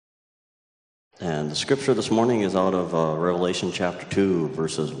And the scripture this morning is out of Revelation chapter 2,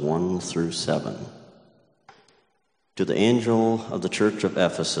 verses 1 through 7. To the angel of the church of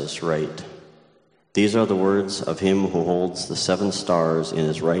Ephesus write, "These are the words of him who holds the 7 stars in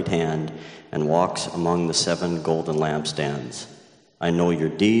his right hand and walks among the 7 golden lampstands. I know your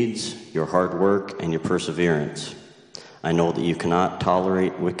deeds, your hard work, and your perseverance. I know that you cannot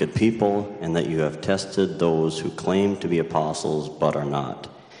tolerate wicked people, and that you have tested those who claim to be apostles but are not,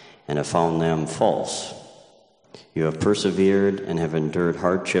 and have found them false. You have persevered and have endured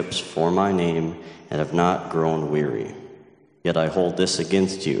hardships for my name, and have not grown weary. Yet I hold this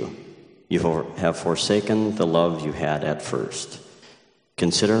against you. You have forsaken the love you had at first.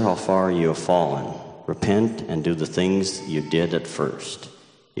 Consider how far you have fallen. Repent and do the things you did at first.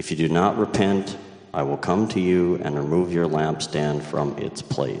 If you do not repent, I will come to you and remove your lampstand from its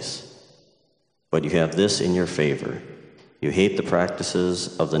place. But you have this in your favor. You hate the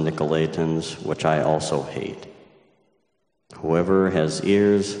practices of the Nicolaitans, which I also hate. Whoever has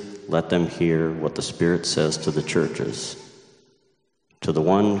ears, let them hear what the Spirit says to the churches. To the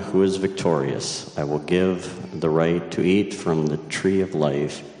one who is victorious, I will give the right to eat from the tree of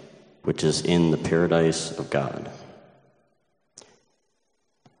life, which is in the paradise of God."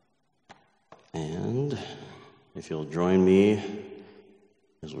 And if you'll join me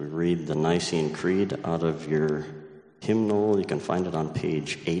as we read the Nicene Creed out of your hymnal, you can find it on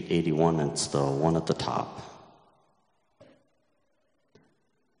page 881. It's the one at the top.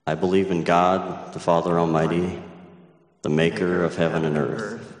 I believe in God, the Father Almighty, the maker of heaven and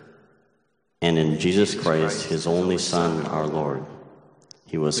earth, and in Jesus Christ, his only Son, our Lord.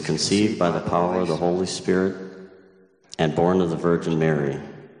 He was conceived by the power of the Holy Spirit and born of the Virgin Mary,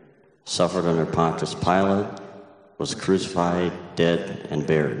 suffered under Pontius Pilate, was crucified, dead, and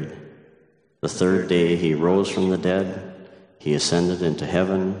buried. The 3rd day he rose from the dead. He ascended into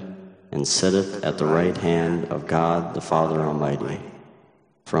heaven and sitteth at the right hand of God the Father Almighty.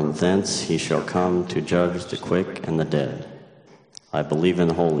 From thence he shall come to judge the quick and the dead. I believe in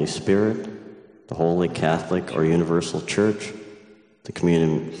the Holy Spirit, the Holy Catholic or Universal Church, the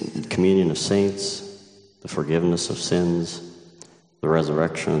communion of saints, the forgiveness of sins, the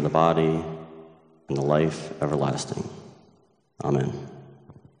resurrection of the body, and the life everlasting. Amen.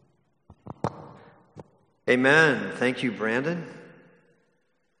 Amen. Thank you, Brandon.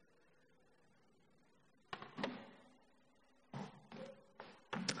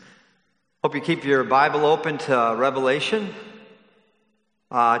 Hope you keep your Bible open to Revelation.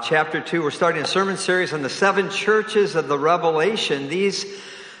 Chapter 2, we're starting a sermon series on the 7 churches of the Revelation. These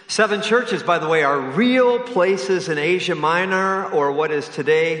 7 churches, by the way, are real places in Asia Minor, or what is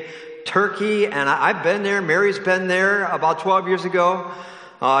today Turkey. And I've been there. Mary's been there about 12 years ago.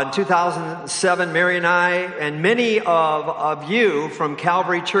 In 2007, Mary and I, and many of you from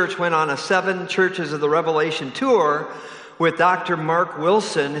Calvary Church went on a 7 churches of the Revelation tour with Dr. Mark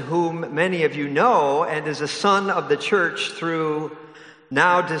Wilson, whom many of you know, and is a son of the church through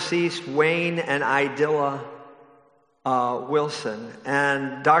now deceased Wayne and Idilla Wilson.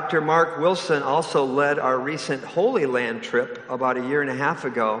 And Dr. Mark Wilson also led our recent Holy Land trip about a year and a half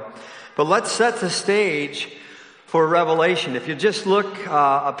ago. But let's set the stage for Revelation. If you just look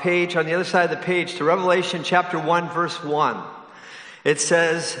a page on the other side of the page to Revelation chapter 1, verse 1, it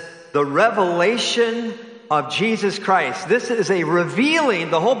says, the revelation of Jesus Christ. This is a revealing,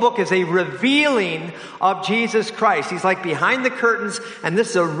 the whole book is a revealing of Jesus Christ. He's like behind the curtains, and this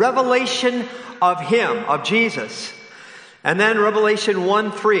is a revelation of him, of Jesus. And then Revelation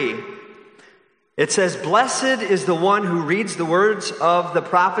 1:3, it says, blessed is the one who reads the words of the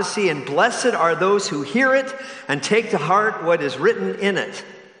prophecy, and blessed are those who hear it and take to heart what is written in it.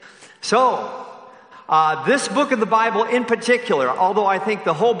 So, this book of the Bible in particular, although I think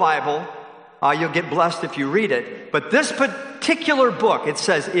the whole Bible, you'll get blessed if you read it. But this particular book, it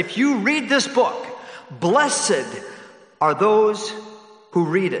says, if you read this book, blessed are those who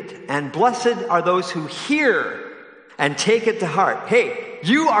read it, and blessed are those who hear and take it to heart. Hey,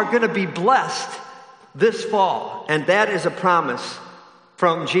 you are going to be blessed this fall, and that is a promise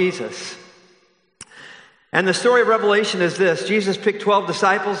from Jesus. And the story of Revelation is this. Jesus picked 12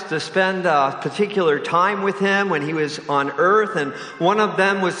 disciples to spend a particular time with him when he was on earth. And one of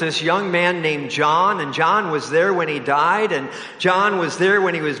them was this young man named John. And John was there when he died. And John was there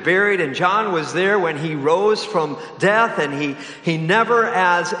when he was buried. And John was there when he rose from death. And he never,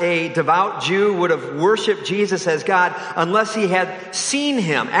 as a devout Jew, would have worshiped Jesus as God unless he had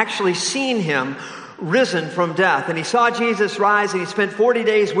actually seen him risen from death. And he saw Jesus rise, and he spent 40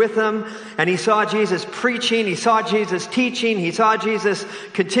 days with him, and he saw Jesus preaching, he saw Jesus teaching, he saw Jesus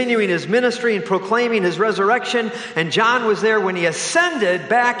continuing his ministry and proclaiming his resurrection. And John was there when he ascended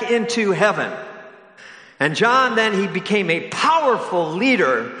back into heaven. And John then, he became a powerful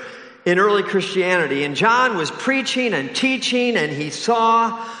leader in early Christianity. And John was preaching and teaching, and he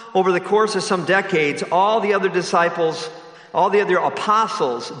saw over the course of some decades all the other disciples, all the other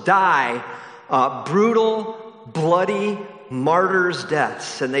apostles die brutal, bloody martyrs'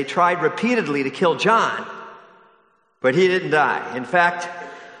 deaths. And they tried repeatedly to kill John, but he didn't die. In fact,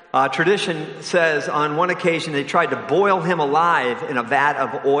 tradition says on one occasion they tried to boil him alive in a vat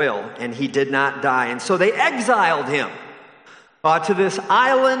of oil, and he did not die. And so they exiled him to this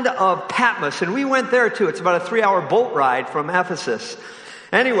island of Patmos, and we went there too. It's about a 3-hour boat ride from Ephesus.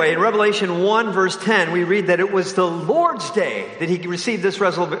 Anyway, in Revelation 1, verse 10, we read that it was the Lord's day that he received this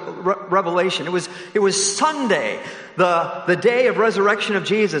revelation. It was Sunday, the day of resurrection of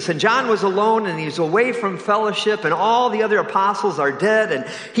Jesus. And John was alone, and he's away from fellowship, and all the other apostles are dead, and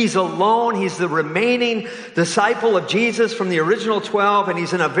he's alone. He's the remaining disciple of Jesus from the original 12, and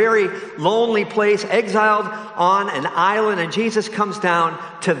he's in a very lonely place, exiled on an island, and Jesus comes down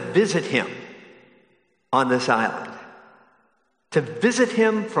to visit him on this island, to visit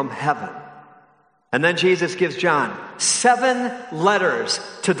him from heaven. And then Jesus gives John 7 letters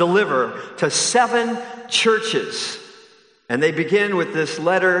to deliver to 7 churches. And they begin with this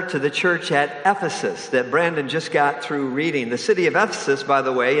letter to the church at Ephesus that Brandon just got through reading. The city of Ephesus, by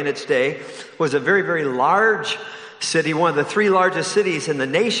the way, in its day, was a very, very large city, one of the 3 largest cities in the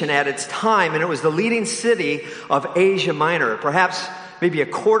nation at its time, and it was the leading city of Asia Minor. Perhaps maybe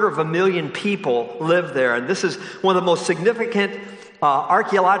 250,000 people lived there. And this is one of the most significant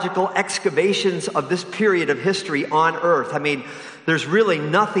archaeological excavations of this period of history on earth. I mean, there's really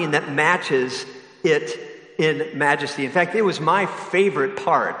nothing that matches it in majesty. In fact, it was my favorite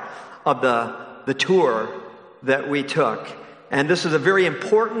part of the tour that we took. And this is a very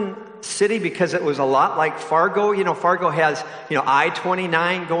important city because it was a lot like Fargo. You know, Fargo has,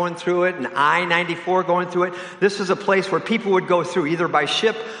 I-29 going through it and I-94 going through it. This was a place where people would go through either by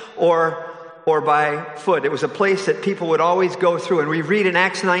ship or by foot. It was a place that people would always go through. And we read in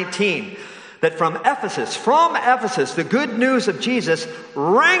Acts 19 that from Ephesus, the good news of Jesus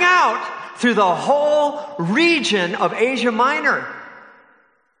rang out through the whole region of Asia Minor.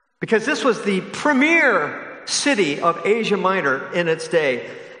 Because this was the premier city of Asia Minor in its day.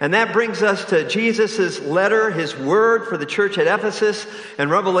 And that brings us to Jesus' letter, his word for the church at Ephesus,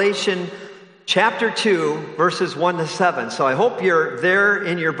 and Revelation chapter 2, verses 1 to 7. So I hope you're there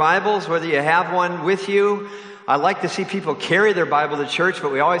in your Bibles, whether you have one with you. I like to see people carry their Bible to church,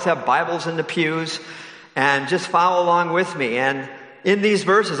 but we always have Bibles in the pews. And just follow along with me. And in these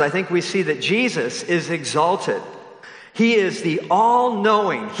verses, I think we see that Jesus is exalted. He is the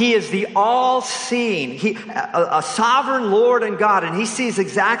all-knowing. He is the all-seeing. A sovereign Lord and God. And he sees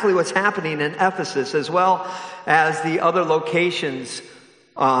exactly what's happening in Ephesus as well as the other locations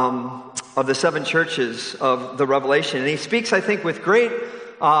of the 7 churches of the Revelation. And he speaks, I think, with great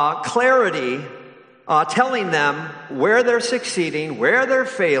clarity, telling them where they're succeeding, where they're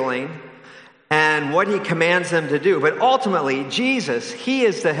failing, and what he commands them to do. But ultimately, Jesus, he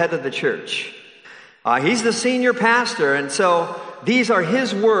is the head of the church. He's the senior pastor, and so these are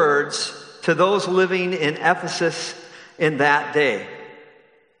his words to those living in Ephesus in that day.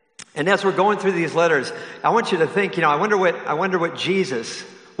 And as we're going through these letters, I want you to think, I wonder what Jesus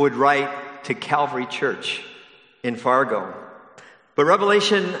would write to Calvary Church in Fargo. But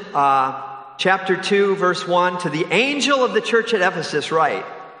Revelation chapter 2, verse 1, to the angel of the church at Ephesus write.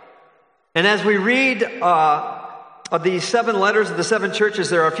 And as we read of these 7 letters of the 7 churches,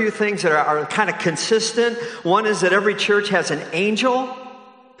 there are a few things that are kind of consistent. One is that every church has an angel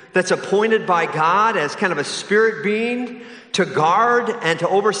that's appointed by God as kind of a spirit being to guard and to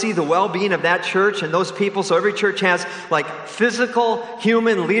oversee the well-being of that church and those people. So every church has like physical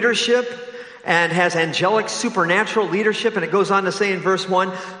human leadership and has angelic supernatural leadership. And it goes on to say in verse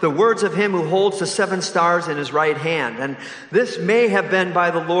 1, the words of him who holds the 7 stars in his right hand. And this may have been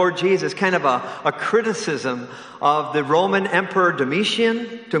by the Lord Jesus kind of a criticism of the Roman Emperor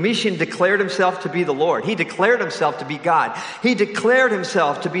Domitian. Domitian declared himself to be the Lord. He declared himself to be God. He declared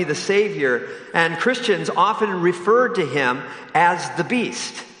himself to be the Savior. And Christians often referred to him as the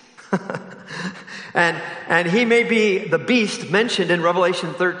beast. And he may be the beast mentioned in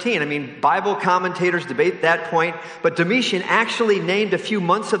Revelation 13. I mean, Bible commentators debate that point, but Domitian actually named a few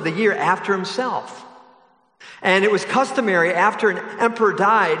months of the year after himself. And it was customary after an emperor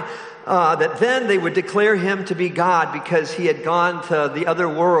died that then they would declare him to be God because he had gone to the other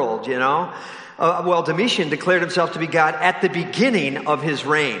world, Well, Domitian declared himself to be God at the beginning of his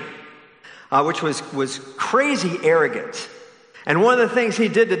reign, which was crazy arrogant. And one of the things he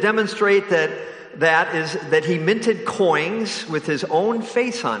did to demonstrate that is that he minted coins with his own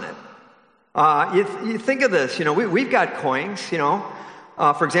face on it. You think of this, we've got coins,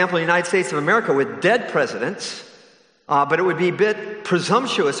 for example, in the United States of America with dead presidents, but it would be a bit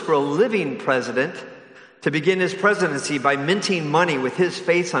presumptuous for a living president to begin his presidency by minting money with his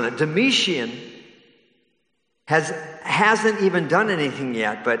face on it. Domitian hasn't even done anything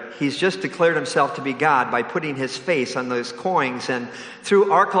yet, but he's just declared himself to be God by putting his face on those coins. And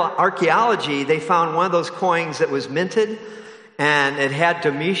through archaeology, they found one of those coins that was minted, and it had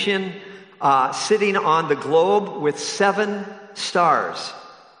Domitian sitting on the globe with 7 stars.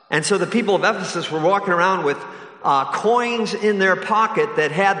 And so the people of Ephesus were walking around with coins in their pocket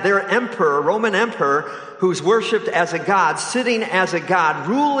that had their emperor, Roman emperor, who's worshipped as a god, sitting as a god,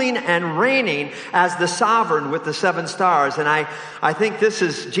 ruling and reigning as the sovereign with the 7 stars. And I think this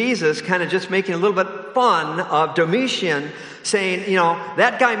is Jesus kind of just making a little bit fun of Domitian, saying,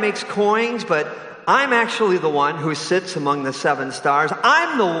 that guy makes coins, but I'm actually the one who sits among the 7 stars.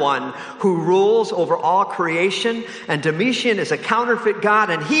 I'm the one who rules over all creation. And Domitian is a counterfeit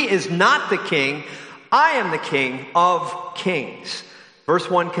god, and he is not the king. I am the King of kings. Verse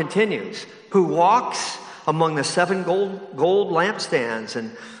 1 continues, who walks among the 7 gold lampstands.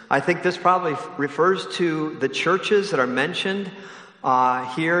 And I think this probably refers to the churches that are mentioned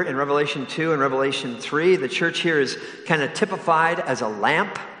here in Revelation 2 and Revelation 3. The church here is kind of typified as a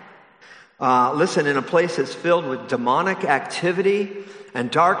lamp. Listen, in a place that's filled with demonic activity and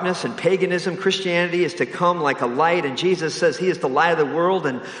darkness and paganism, Christianity is to come like a light, and Jesus says he is the light of the world,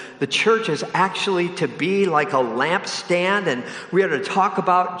 and the church is actually to be like a lampstand, and we are to talk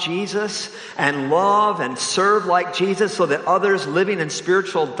about Jesus and love and serve like Jesus so that others living in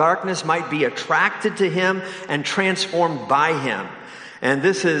spiritual darkness might be attracted to him and transformed by him. And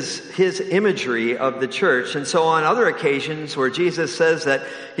this is his imagery of the church. And so on other occasions where Jesus says that,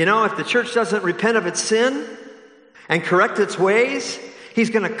 if the church doesn't repent of its sin and correct its ways,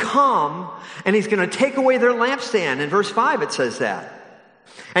 he's going to come and he's going to take away their lampstand. In verse 5 it says that.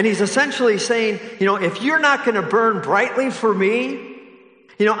 And he's essentially saying, if you're not going to burn brightly for me,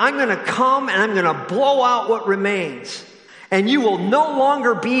 I'm going to come and I'm going to blow out what remains. And you will no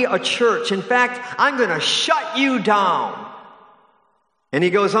longer be a church. In fact, I'm going to shut you down. And he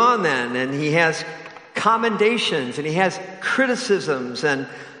goes on then, and he has commendations, and he has criticisms, and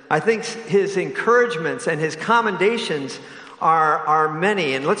I think his encouragements and his commendations are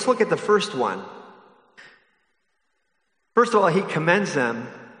many. And let's look at the first one. First of all, he commends them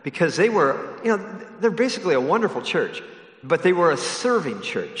because they were, they're basically a wonderful church, but they were a serving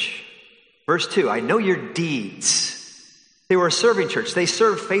church. Verse 2, I know your deeds. They were a serving church. They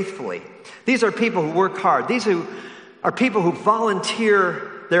served faithfully. These are people who work hard. These are people who volunteer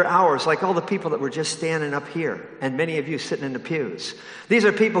their hours, like all the people that were just standing up here, and many of you sitting in the pews. These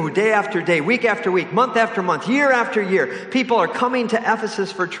are people who day after day, week after week, month after month, year after year, people are coming to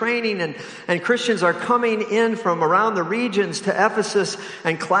Ephesus for training, and Christians are coming in from around the regions to Ephesus,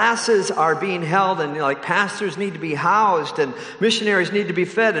 and classes are being held, and pastors need to be housed, and missionaries need to be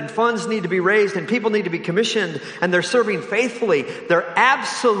fed, and funds need to be raised, and people need to be commissioned, and they're serving faithfully. They're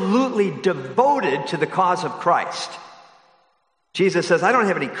absolutely devoted to the cause of Christ. Jesus says, I don't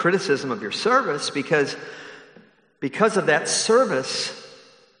have any criticism of your service because of that service,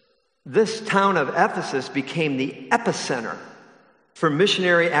 this town of Ephesus became the epicenter for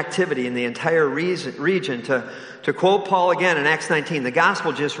missionary activity in the entire region. To quote Paul again in Acts 19, the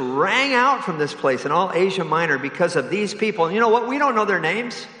gospel just rang out from this place in all Asia Minor because of these people. And you know what? We don't know their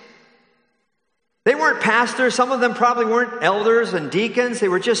names. They weren't pastors. Some of them probably weren't elders and deacons. They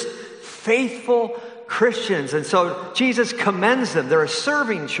were just faithful Christians. And so Jesus commends them. They're a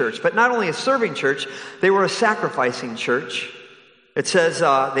serving church, but not only a serving church, they were a sacrificing church. It says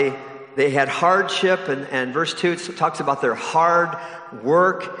they had hardship, and verse 2 talks about their hard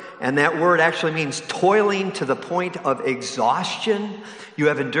work, and that word actually means toiling to the point of exhaustion. You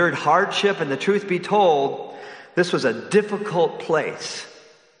have endured hardship, and the truth be told, this was a difficult place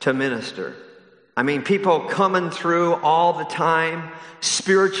to minister. I mean, people coming through all the time,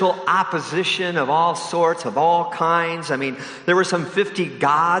 spiritual opposition of all sorts, of all kinds. I mean, there were some 50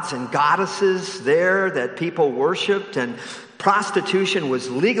 gods and goddesses there that people worshiped, and prostitution was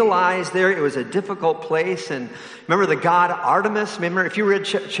legalized there. It was a difficult place. And remember the god Artemis? Remember, if you read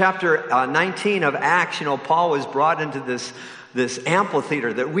chapter 19 of Acts, Paul was brought into this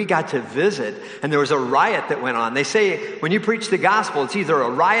amphitheater that we got to visit, and there was a riot that went on. They say when you preach the gospel, it's either a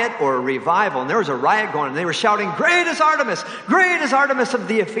riot or a revival, and there was a riot going on. They were shouting, great is Artemis of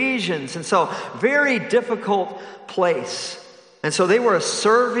the Ephesians. And so, very difficult place. And so they were a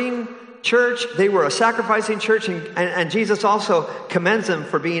serving church, they were a sacrificing church, and Jesus also commends them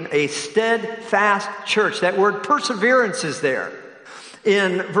for being a steadfast church. That word perseverance is there.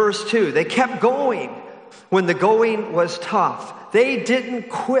 in verse 2. They kept going when the going was tough. They didn't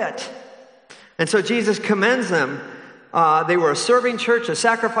quit. And so Jesus commends them. They were a serving church, a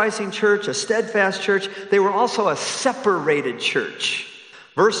sacrificing church, a steadfast church. They were also a separated church.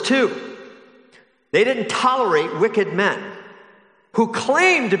 Verse 2, they didn't tolerate wicked men who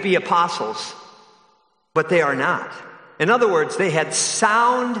claim to be apostles, but they are not. In other words, they had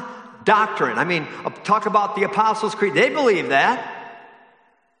sound doctrine. I mean, talk about the Apostles' Creed. They believe that.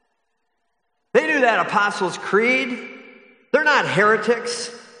 They do that Apostles' Creed. They're not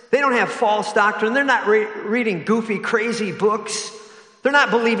heretics. They don't have false doctrine. They're not reading goofy, crazy books. They're not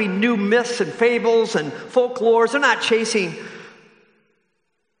believing new myths and fables and folklores. They're not chasing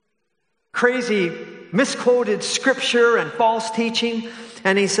crazy, misquoted scripture and false teaching.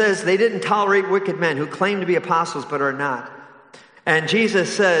 And he says they didn't tolerate wicked men who claim to be apostles but are not. And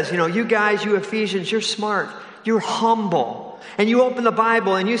Jesus says, you guys, you Ephesians, you're smart. You're humble. And you open the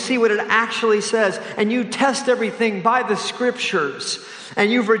Bible and you see what it actually says. And you test everything by the scriptures.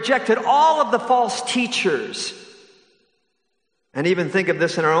 And you've rejected all of the false teachers. And even think of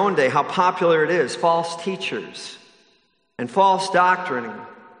this in our own day, how popular it is. False teachers and false doctrine,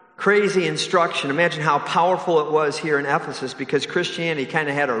 crazy instruction. Imagine how powerful it was here in Ephesus, because Christianity kind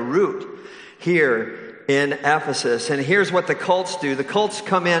of had a root here in Ephesus. And here's what the cults do. The cults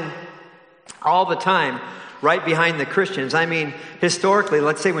come in all the time right behind the Christians. I mean, historically,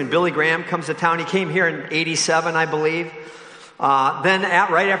 let's say when Billy Graham comes to town, he came here in 87, I believe.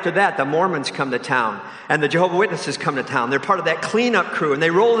 Right after that, the Mormons come to town, and the Jehovah's Witnesses come to town. They're part of that cleanup crew, and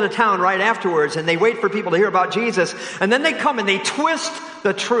they roll into town right afterwards, and they wait for people to hear about Jesus, and then they come and they twist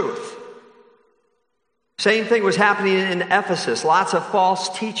the truth. Same thing was happening in Ephesus. Lots of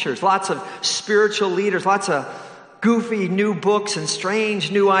false teachers, lots of spiritual leaders, lots of goofy new books and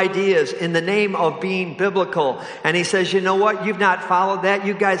strange new ideas in the name of being biblical. And he says, you know what? You've not followed that.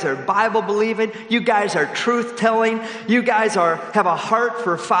 You guys are Bible believing. You guys are truth telling. You guys have a heart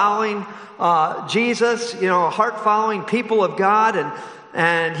for following Jesus, a heart following people of God.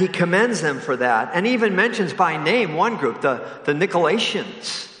 And he commends them for that. And even mentions by name one group, the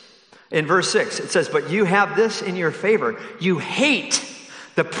Nicolaitans. In verse 6, it says, but you have this in your favor. You hate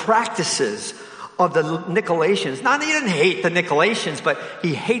the practices of the Nicolaitans. Not that he didn't hate the Nicolaitans, but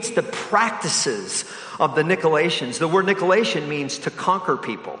he hates the practices of the Nicolaitans. The word Nicolaitan means to conquer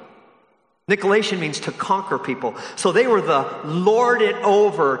people. Nicolaitan means to conquer people. So they were the lord it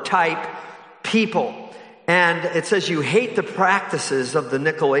over type people. And it says you hate the practices of the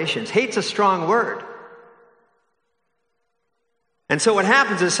Nicolaitans. Hate's a strong word. And so what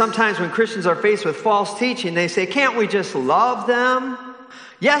happens is sometimes when Christians are faced with false teaching, they say, can't we just love them?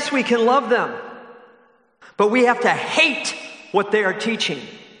 Yes, we can love them. But we have to hate what they are teaching.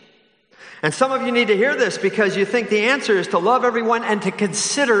 And some of you need to hear this because you think the answer is to love everyone and to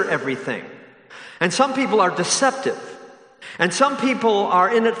consider everything. And some people are deceptive. And some people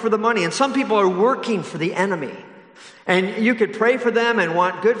are in it for the money. And some people are working for the enemy. And you could pray for them and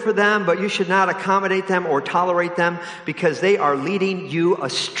want good for them, but you should not accommodate them or tolerate them because they are leading you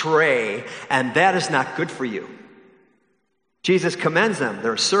astray. And that is not good for you. Jesus commends them.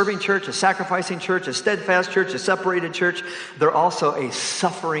 They're a serving church, a sacrificing church, a steadfast church, a separated church. They're also a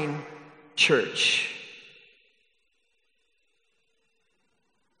suffering church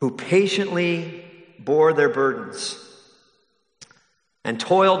who patiently bore their burdens and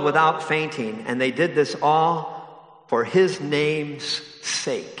toiled without fainting. And they did this all for his name's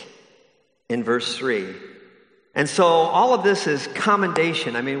sake in verse 3. And so all of this is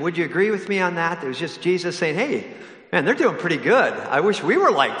commendation. I mean, would you agree with me on that? It was just Jesus saying, hey, man, they're doing pretty good. I wish we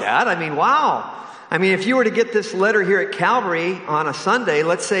were like that. I mean, wow. I mean, if you were to get this letter here at Calvary on a Sunday,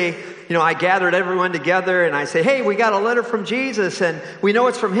 let's say, I gathered everyone together and I say, hey, we got a letter from Jesus and we know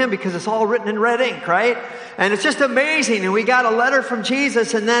it's from him because it's all written in red ink, right? And it's just amazing. And we got a letter from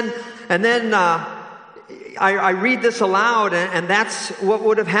Jesus and then I read this aloud and that's what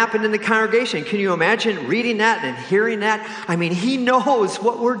would have happened in the congregation. Can you imagine reading that and hearing that? I mean, he knows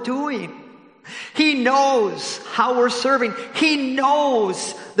what we're doing. He knows how we're serving. He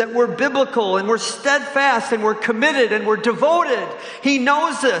knows that we're biblical and we're steadfast and we're committed and we're devoted. He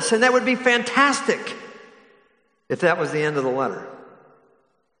knows this, and that would be fantastic if that was the end of the letter.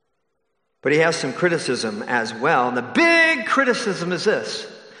 But he has some criticism as well. And the big criticism is this: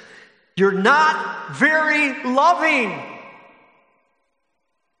 you're not very loving.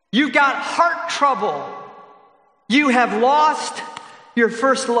 You've got heart trouble. You have lost your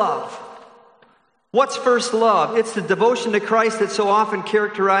first love. What's first love? It's the devotion to Christ that so often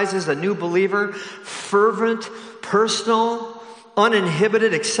characterizes a new believer. Fervent, personal,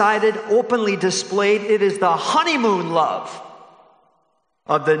 uninhibited, excited, openly displayed. It is the honeymoon love.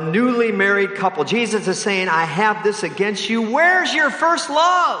 of the newly married couple. Jesus is saying, I have this against you. Where's your first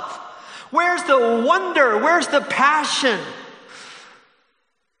love? Where's the wonder? Where's the passion?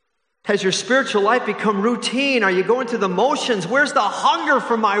 Has your spiritual life become routine? Are you going through the motions? Where's the hunger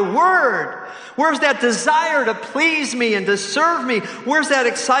for my word? Where's that desire to please me and to serve me? Where's that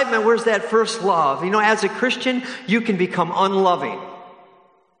excitement? Where's that first love? You know, as a Christian, you can become unloving.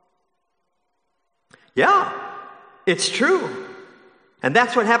 Yeah, it's true. And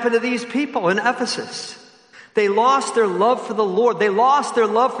that's what happened to these people in Ephesus. They lost their love for the Lord. They lost their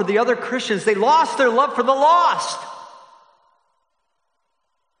love for the other Christians. They lost their love for the lost.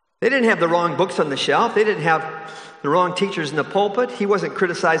 They didn't have the wrong books on the shelf. They didn't have the wrong teachers in the pulpit. He wasn't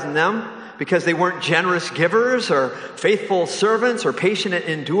criticizing them because they weren't generous givers or faithful servants or patient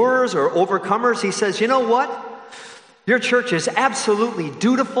endurers or overcomers. He says, you know what? Your church is absolutely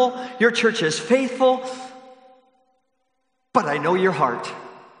dutiful. Your church is faithful. But I know your heart.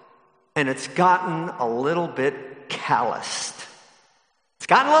 And it's gotten a little bit calloused. It's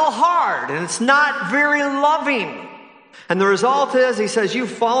gotten a little hard, and it's not very loving. And the result is, he says,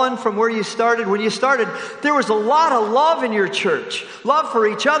 you've fallen from where you started. When you started, there was a lot of love in your church. Love for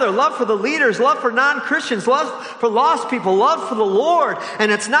each other, love for the leaders, love for non-Christians, love for lost people, love for the Lord.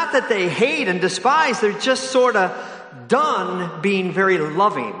 And it's not that they hate and despise. They're just sort of done being very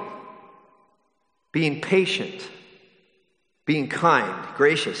loving, being patient, being kind,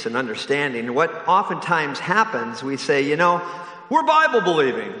 gracious, and understanding. And what oftentimes happens, we say, you know, we're Bible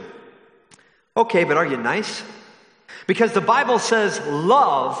believing. Okay, but are you nice? Because the Bible says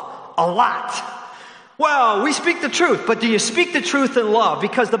love a lot. Well, we speak the truth, but do you speak the truth in love?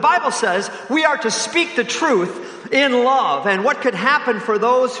 Because the Bible says we are to speak the truth in love. And what could happen for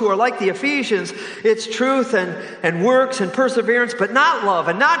those who are like the Ephesians, it's truth and works and perseverance, but not love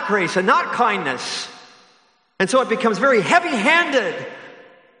and not grace and not kindness. And so it becomes very heavy-handed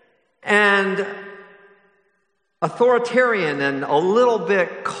and authoritarian and a little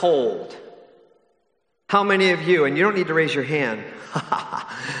bit cold. How many of you, and you don't need to raise your hand,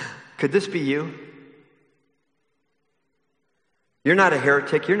 could this be you? You're not a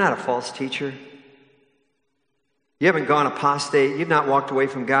heretic. You're not a false teacher. You haven't gone apostate. You've not walked away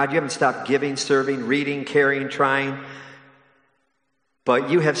from God. You haven't stopped giving, serving, reading, caring, trying. But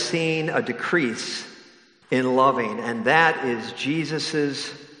you have seen a decrease in loving, and that is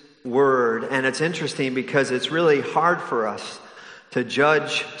Jesus' word. And it's interesting because it's really hard for us to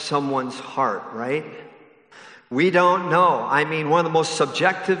judge someone's heart, right? We don't know. I mean, one of the most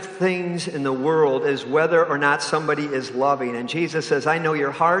subjective things in the world is whether or not somebody is loving. And Jesus says, I know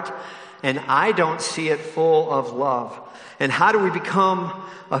your heart, and I don't see it full of love. And how do we become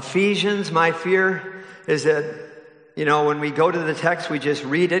Ephesians? My fear is that, you know, when we go to the text, we just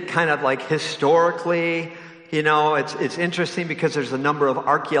read it kind of like historically. You know, it's interesting because there's a number of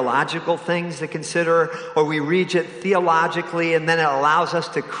archaeological things to consider, or we read it theologically, and then it allows us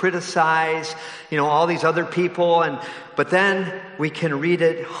to criticize, you know, all these other people, but then we can read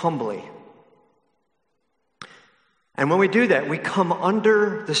it humbly. And when we do that, we come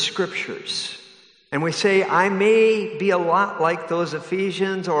under the Scriptures, and we say, I may be a lot like those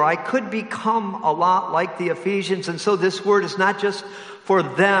Ephesians, or I could become a lot like the Ephesians. And so this word is not just for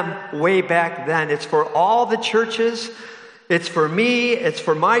them way back then. It's for all the churches. It's for me. It's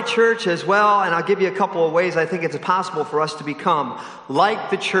for my church as well. And I'll give you a couple of ways I think it's possible for us to become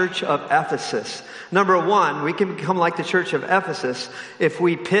like the church of Ephesus. Number one, we can become like the church of Ephesus if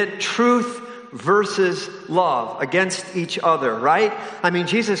we pit truth versus love against each other, right? I mean,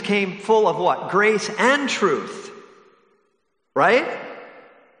 Jesus came full of what? Grace and truth, right?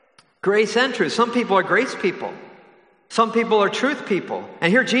 Grace and truth. Some people are grace people. Some people are truth people.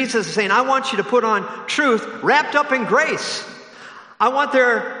 And here Jesus is saying, I want you to put on truth wrapped up in grace. I want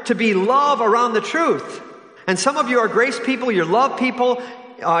there to be love around the truth. And some of you are grace people, you're love people.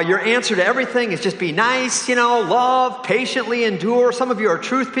 Your answer to everything is just be nice, you know, love, patiently endure. Some of you are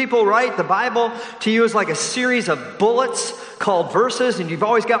truth people, right? The Bible to you is like a series of bullets called verses, and you've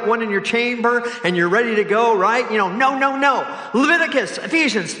always got one in your chamber, and you're ready to go, right? You know, no. Leviticus,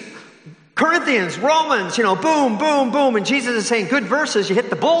 Ephesians, Corinthians, Romans, you know, boom, boom, boom. And Jesus is saying, good verses, you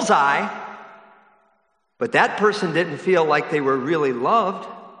hit the bullseye. But that person didn't feel like they were really loved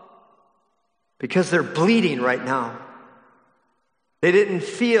because they're bleeding right now. They didn't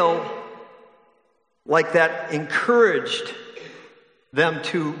feel like that encouraged them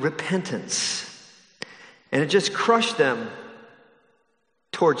to repentance. And it just crushed them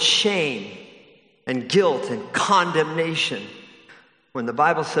towards shame and guilt and condemnation. When the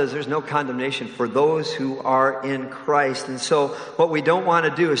Bible says there's no condemnation for those who are in Christ. And so what we don't want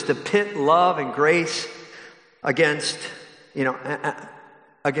to do is to pit love and grace against, you know,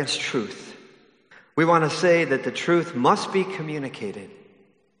 against truth. We want to say that the truth must be communicated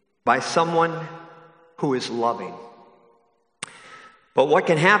by someone who is loving. But what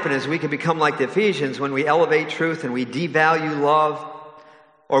can happen is we can become like the Ephesians when we elevate truth and we devalue love,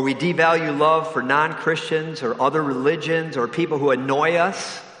 or we devalue love for non-Christians or other religions or people who annoy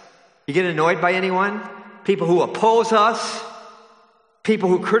us. You get annoyed by anyone? People who oppose us, people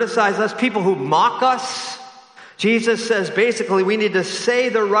who criticize us, people who mock us. Jesus says basically we need to say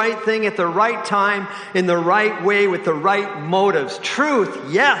the right thing at the right time, in the right way, with the right motives.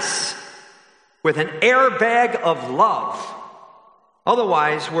 Truth, yes, with an airbag of love.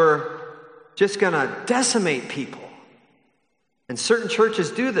 Otherwise, we're just going to decimate people. And certain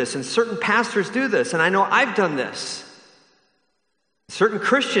churches do this, and certain pastors do this, and I know I've done this. Certain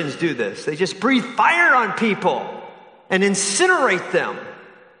Christians do this. They just breathe fire on people and incinerate them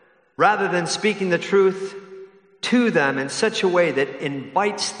rather than speaking the truth to them in such a way that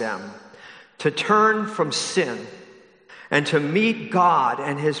invites them to turn from sin and to meet God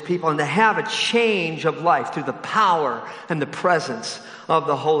and His people and to have a change of life through the power and the presence of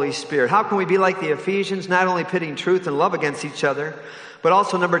the Holy Spirit. How can we be like the Ephesians, not only pitting truth and love against each other, but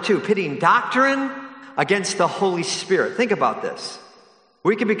also, number two, pitting doctrine against the Holy Spirit? Think about this.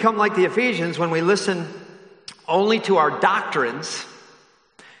 We can become like the Ephesians when we listen only to our doctrines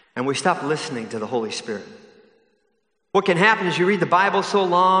and we stop listening to the Holy Spirit. What can happen is you read the Bible so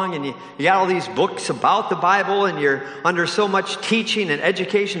long and you got all these books about the Bible and you're under so much teaching and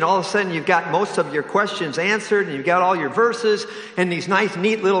education, all of a sudden you've got most of your questions answered and you've got all your verses and these nice,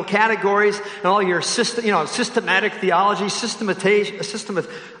 neat little categories and all your systematic theology,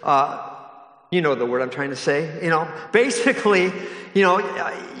 you know the word I'm trying to say. Basically,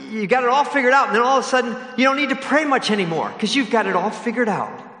 you got it all figured out, and then all of a sudden, you don't need to pray much anymore because you've got it all figured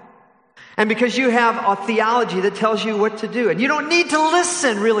out. And because you have a theology that tells you what to do. And you don't need to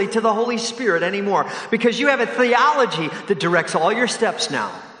listen really to the Holy Spirit anymore because you have a theology that directs all your steps now.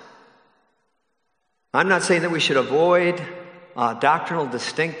 I'm not saying that we should avoid doctrinal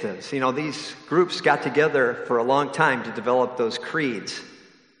distinctives. These groups got together for a long time to develop those creeds,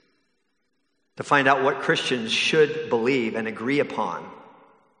 to find out what Christians should believe and agree upon.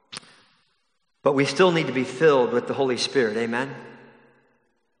 But we still need to be filled with the Holy Spirit. Amen?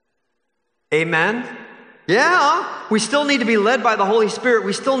 Amen? Yeah. We still need to be led by the Holy Spirit.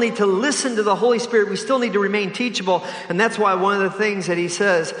 We still need to listen to the Holy Spirit. We still need to remain teachable. And that's why one of the things that he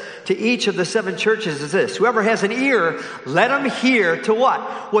says to each of the 7 churches is this: whoever has an ear, let him hear to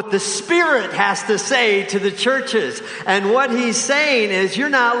what? What the Spirit has to say to the churches. And what he's saying is you're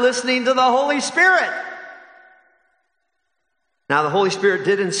not listening to the Holy Spirit. Now, the Holy Spirit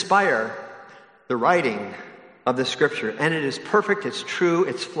did inspire the writing of the Scripture. And it is perfect, it's true,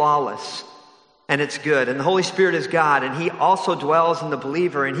 it's flawless. And it's good. And the Holy Spirit is God. And He also dwells in the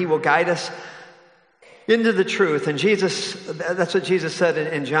believer. And He will guide us into the truth. And that's what Jesus said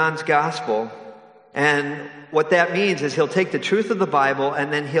in John's Gospel. And what that means is He'll take the truth of the Bible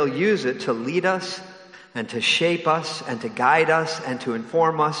and then He'll use it to lead us and to shape us and to guide us and to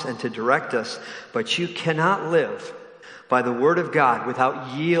inform us and to direct us. But you cannot live by the Word of God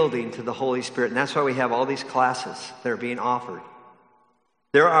without yielding to the Holy Spirit. And that's why we have all these classes that are being offered.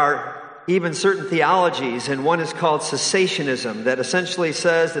 There are even certain theologies, and one is called cessationism, that essentially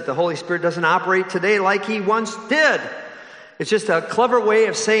says that the Holy Spirit doesn't operate today like He once did. It's just a clever way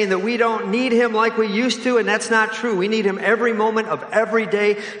of saying that we don't need Him like we used to, and that's not true. We need Him every moment of every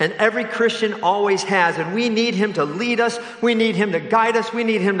day, and every Christian always has. And we need Him to lead us. We need Him to guide us. We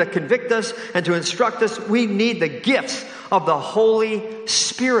need Him to convict us and to instruct us. We need the gifts of the Holy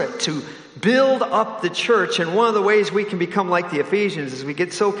Spirit to build up the church. And one of the ways we can become like the Ephesians is we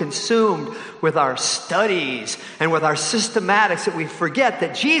get so consumed with our studies and with our systematics that we forget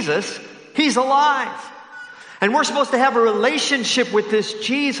that Jesus, He's alive. And we're supposed to have a relationship with this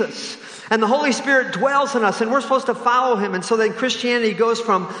Jesus. And the Holy Spirit dwells in us and we're supposed to follow Him. And so then Christianity goes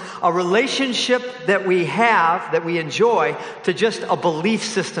from a relationship that we have, that we enjoy, to just a belief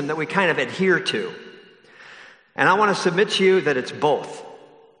system that we kind of adhere to. And I want to submit to you that it's both.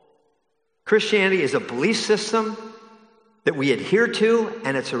 Christianity is a belief system that we adhere to,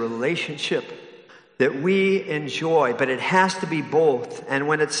 and it's a relationship that we enjoy, but it has to be both. And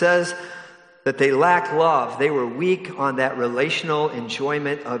when it says that they lack love, they were weak on that relational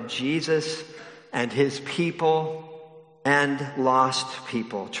enjoyment of Jesus and His people and lost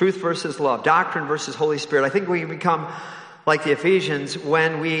people. Truth versus love, doctrine versus Holy Spirit. I think we can become like the Ephesians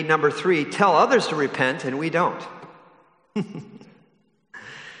when we, number 3, tell others to repent and we don't.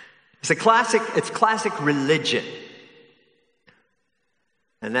 It's classic religion.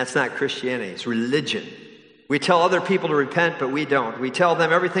 And that's not Christianity, it's religion. We tell other people to repent, but we don't. We tell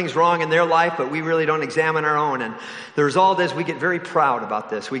them everything's wrong in their life, but we really don't examine our own. And the result is we get very proud about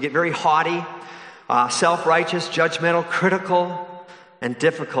this. We get very haughty, self-righteous, judgmental, critical, and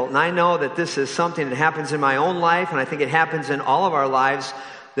difficult. And I know that this is something that happens in my own life, and I think it happens in all of our lives,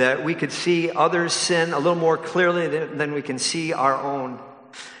 that we could see others sin a little more clearly than we can see our own.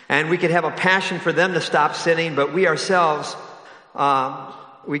 And we could have a passion for them to stop sinning, but we ourselves,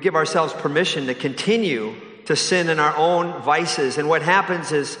 we give ourselves permission to continue to sin in our own vices. And what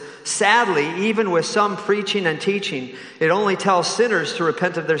happens is, sadly, even with some preaching and teaching, it only tells sinners to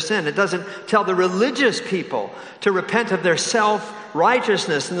repent of their sin. It doesn't tell the religious people to repent of their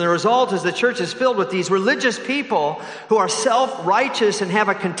self-righteousness. And the result is the church is filled with these religious people who are self-righteous and have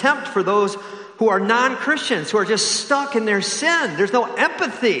a contempt for those who are non-Christians, who are just stuck in their sin. There's no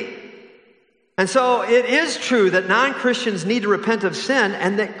empathy. And so it is true that non-Christians need to repent of sin,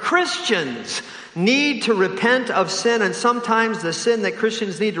 and that Christians need to repent of sin. And sometimes the sin that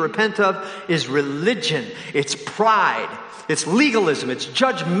Christians need to repent of is religion. It's pride. It's legalism. It's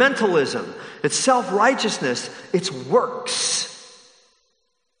judgmentalism. It's self-righteousness. It's works.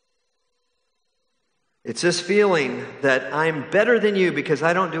 It's this feeling that I'm better than you because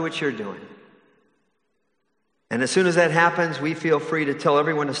I don't do what you're doing. And as soon as that happens, we feel free to tell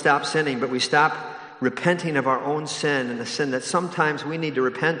everyone to stop sinning, but we stop repenting of our own sin. And the sin that sometimes we need to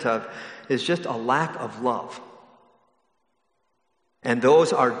repent of is just a lack of love. And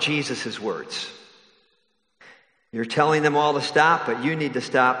those are Jesus' words. You're telling them all to stop, but you need to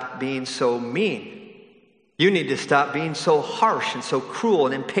stop being so mean. You need to stop being so harsh and so cruel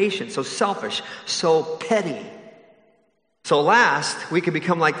and impatient, so selfish, so petty. So last, we could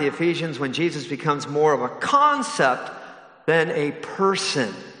become like the Ephesians when Jesus becomes more of a concept than a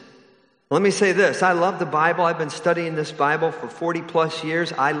person. Let me say this. I love the Bible. I've been studying this Bible for 40 plus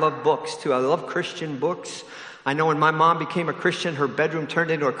years. I love books too. I love Christian books. I know when my mom became a Christian, her bedroom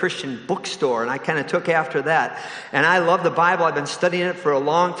turned into a Christian bookstore, and I kind of took after that. And I love the Bible. I've been studying it for a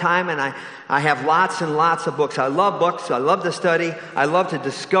long time, and I have lots and lots of books. I love books. I love to study. I love to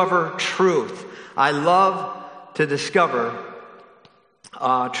discover truth. I love to discover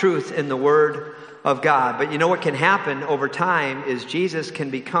truth in the Word of God. But you know what can happen over time is Jesus can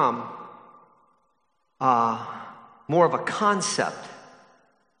become more of a concept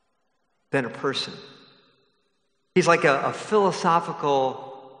than a person. He's like a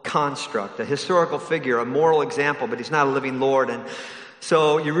philosophical construct, a historical figure, a moral example, but he's not a living Lord. And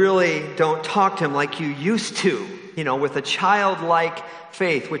so you really don't talk to him like you used to, with a childlike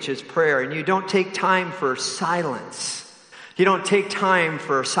faith, which is prayer. And you don't take time for silence. You don't take time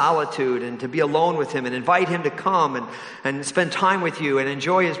for solitude and to be alone with him and invite him to come and spend time with you and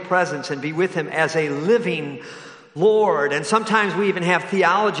enjoy his presence and be with him as a living Lord. And sometimes we even have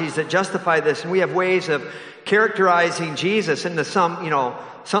theologies that justify this, and we have ways of characterizing Jesus into something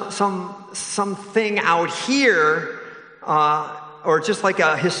out here, or just like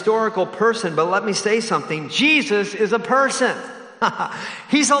a historical person. But let me say something. Jesus is a person.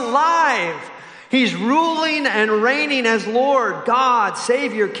 He's alive. He's ruling and reigning as Lord, God,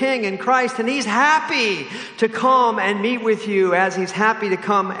 Savior, King, and Christ. And he's happy to come and meet with you as he was happy to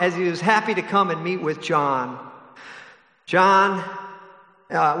come and meet with John. John,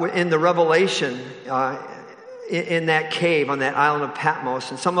 in the Revelation, in that cave on that island of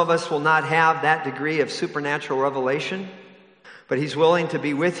Patmos. And some of us will not have that degree of supernatural revelation, but he's willing to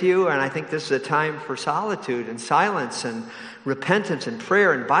be with you. And I think this is a time for solitude and silence and repentance and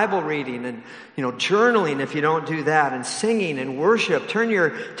prayer and Bible reading and, journaling if you don't do that, and singing and worship. Turn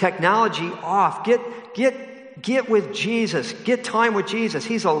your technology off. Get with Jesus. Get time with Jesus.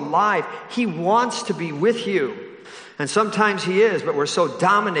 He's alive. He wants to be with you. And sometimes he is, but we're so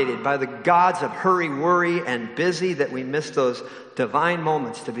dominated by the gods of hurry, worry, and busy that we miss those divine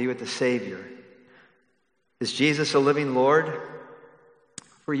moments to be with the Savior. Is Jesus a living Lord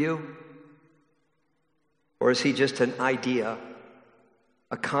for you? Or is he just an idea,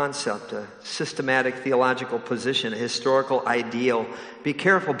 a concept, a systematic theological position, a historical ideal? Be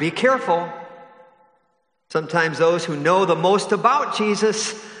careful. Be careful. Sometimes those who know the most about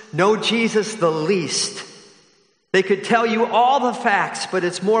Jesus know Jesus the least. They could tell you all the facts, but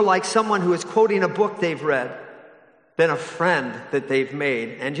it's more like someone who is quoting a book they've read than a friend that they've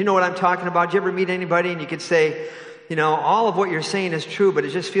made. And you know what I'm talking about? Do you ever meet anybody and you could say, all of what you're saying is true, but it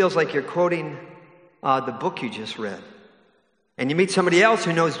just feels like you're quoting the book you just read. And you meet somebody else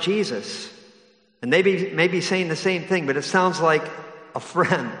who knows Jesus, and they may be saying the same thing, but it sounds like a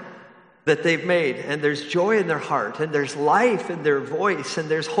friend that they've made. And there's joy in their heart, and there's life in their voice, and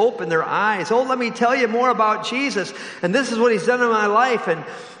there's hope in their eyes. Oh, let me tell you more about Jesus, and this is what he's done in my life. And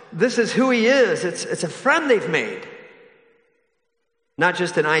this is who he is. It's a friend they've made, not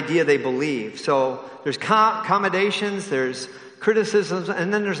just an idea they believe. So there's accommodations, there's criticisms,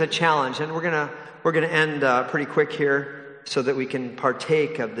 and then there's a challenge. And we're gonna end pretty quick here so that we can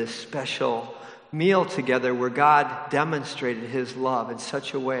partake of this special meal together where God demonstrated his love in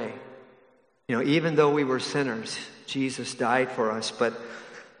such a way. Even though we were sinners, Jesus died for us. But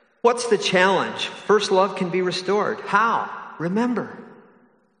what's the challenge? First love can be restored. How? Remember.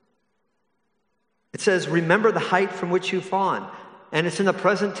 It says, remember the height from which you've fallen. And it's in the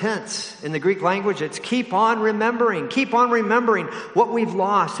present tense. In the Greek language, it's keep on remembering. Keep on remembering what we've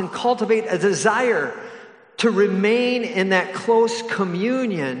lost and cultivate a desire to remain in that close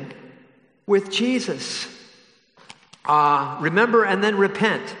communion with Jesus. Remember and then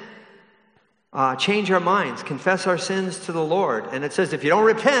repent. Change our minds. Confess our sins to the Lord. And it says, if you don't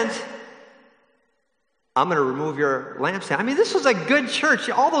repent, I'm going to remove your lampstand. I mean, this was a good church.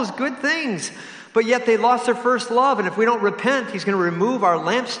 All those good things. But yet they lost their first love. And if we don't repent, he's going to remove our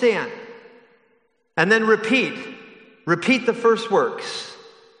lampstand. And then repeat. Repeat the first works.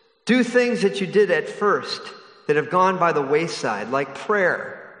 Do things that you did at first that have gone by the wayside, like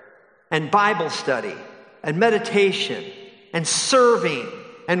prayer and Bible study and meditation and serving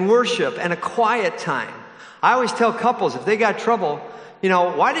and worship and a quiet time. I always tell couples, if they got trouble,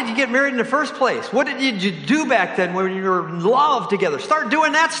 why did you get married in the first place? What did you do back then when you were in love together? Start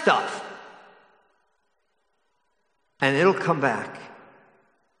doing that stuff. And it'll come back.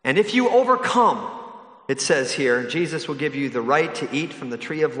 And if you overcome, it says here, Jesus will give you the right to eat from the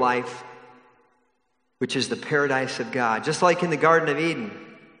tree of life, which is the paradise of God. Just like in the Garden of Eden.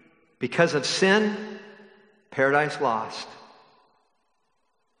 Because of sin, paradise lost.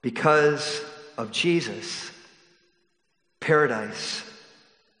 Because of Jesus, paradise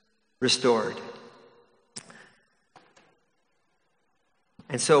restored.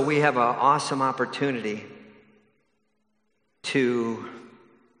 And so we have an awesome opportunity to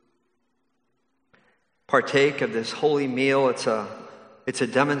partake of this holy meal. It's a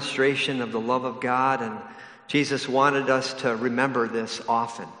demonstration of the love of God, and Jesus wanted us to remember this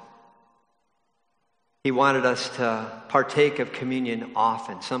often. He wanted us to partake of communion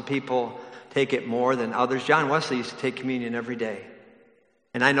often. Some people take it more than others. John Wesley used to take communion every day.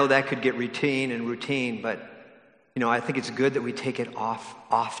 And I know that could get routine, but I think it's good that we take it off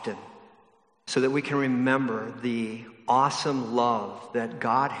often so that we can remember the awesome love that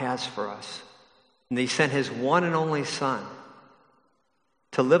God has for us. And he sent his one and only Son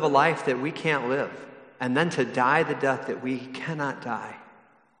to live a life that we can't live, and then to die the death that we cannot die.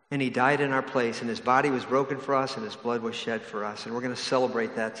 And he died in our place, and his body was broken for us, and his blood was shed for us. And we're going to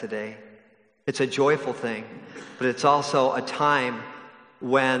celebrate that today. It's a joyful thing, but it's also a time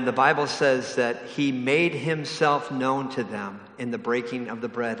when the Bible says that he made himself known to them in the breaking of the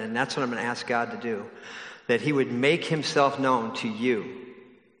bread. And that's what I'm going to ask God to do, that he would make himself known to you.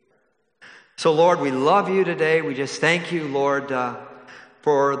 So, Lord, we love you today. We just thank you, Lord,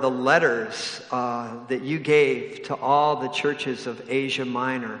 for the letters that you gave to all the churches of Asia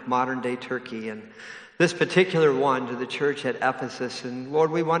Minor, modern-day Turkey, and this particular one to the church at Ephesus. And Lord,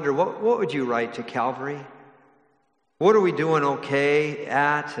 we wonder, what would you write to Calvary? What are we doing okay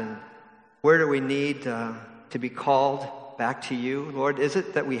at, and where do we need to be called back to you? Lord, is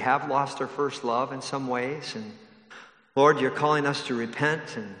it that we have lost our first love in some ways? And Lord, you're calling us to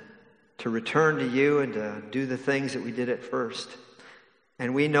repent and to return to you and to do the things that we did at first.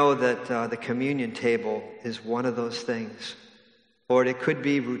 And we know that the communion table is one of those things. Lord, it could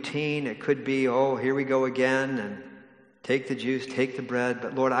be routine. It could be, here we go again, and take the juice, take the bread.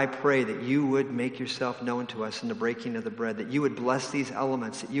 But Lord, I pray that you would make yourself known to us in the breaking of the bread, that you would bless these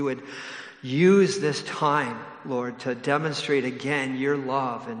elements, that you would use this time, Lord, to demonstrate again your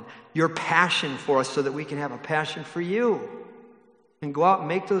love and your passion for us so that we can have a passion for you and go out and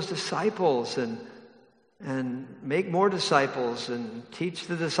make those disciples and make more disciples and teach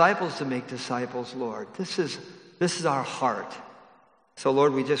the disciples to make disciples, Lord. This is our heart. So,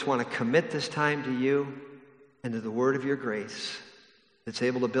 Lord, we just want to commit this time to you and to the word of your grace that's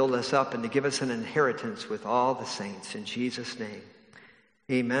able to build us up and to give us an inheritance with all the saints. In Jesus' name,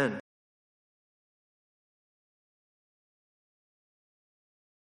 amen.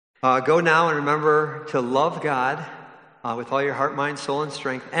 Go now and remember to love God with all your heart, mind, soul, and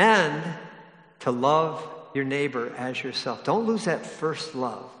strength, and to love your neighbor as yourself. Don't lose that first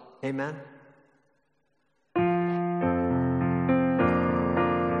love. Amen.